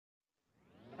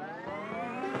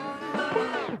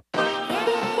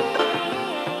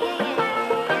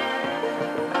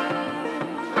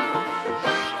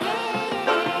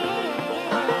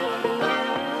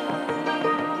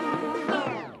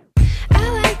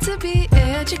to be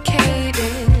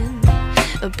educated,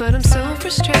 but I'm so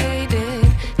frustrated.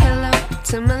 Hello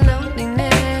to my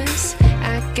loneliness.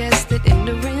 I guess that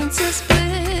ignorance is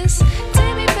bliss.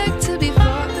 Take me back to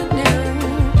before the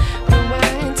noon.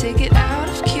 Rewind, take it out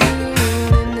of cue.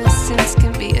 Innocence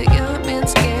can be a young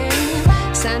man's game.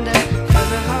 Signed up for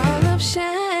the hall of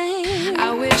shame.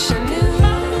 I wish I knew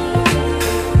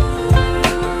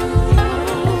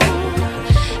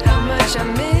how much I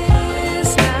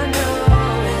miss not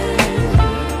knowing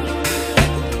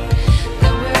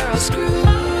that we're all screwed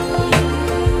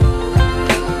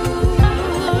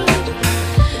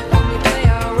when we play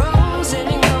our roles and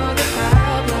ignore the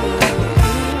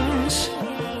problems.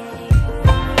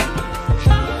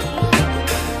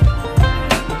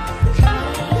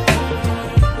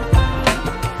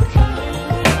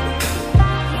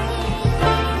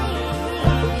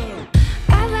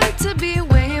 I like to be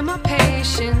weighing my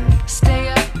patience. Stay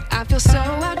up, I feel so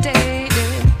outdated.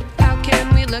 How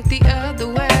can we look the other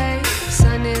way?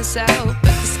 Sun is out,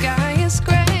 but the sky is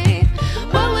gray.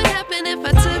 What would happen if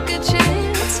I took a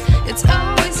chance? It's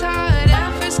always hard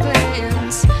at first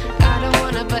glance. I don't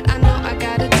wanna, but I know I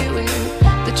gotta do it.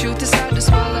 The truth is hard to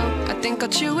swallow, I think I'll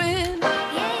chew it.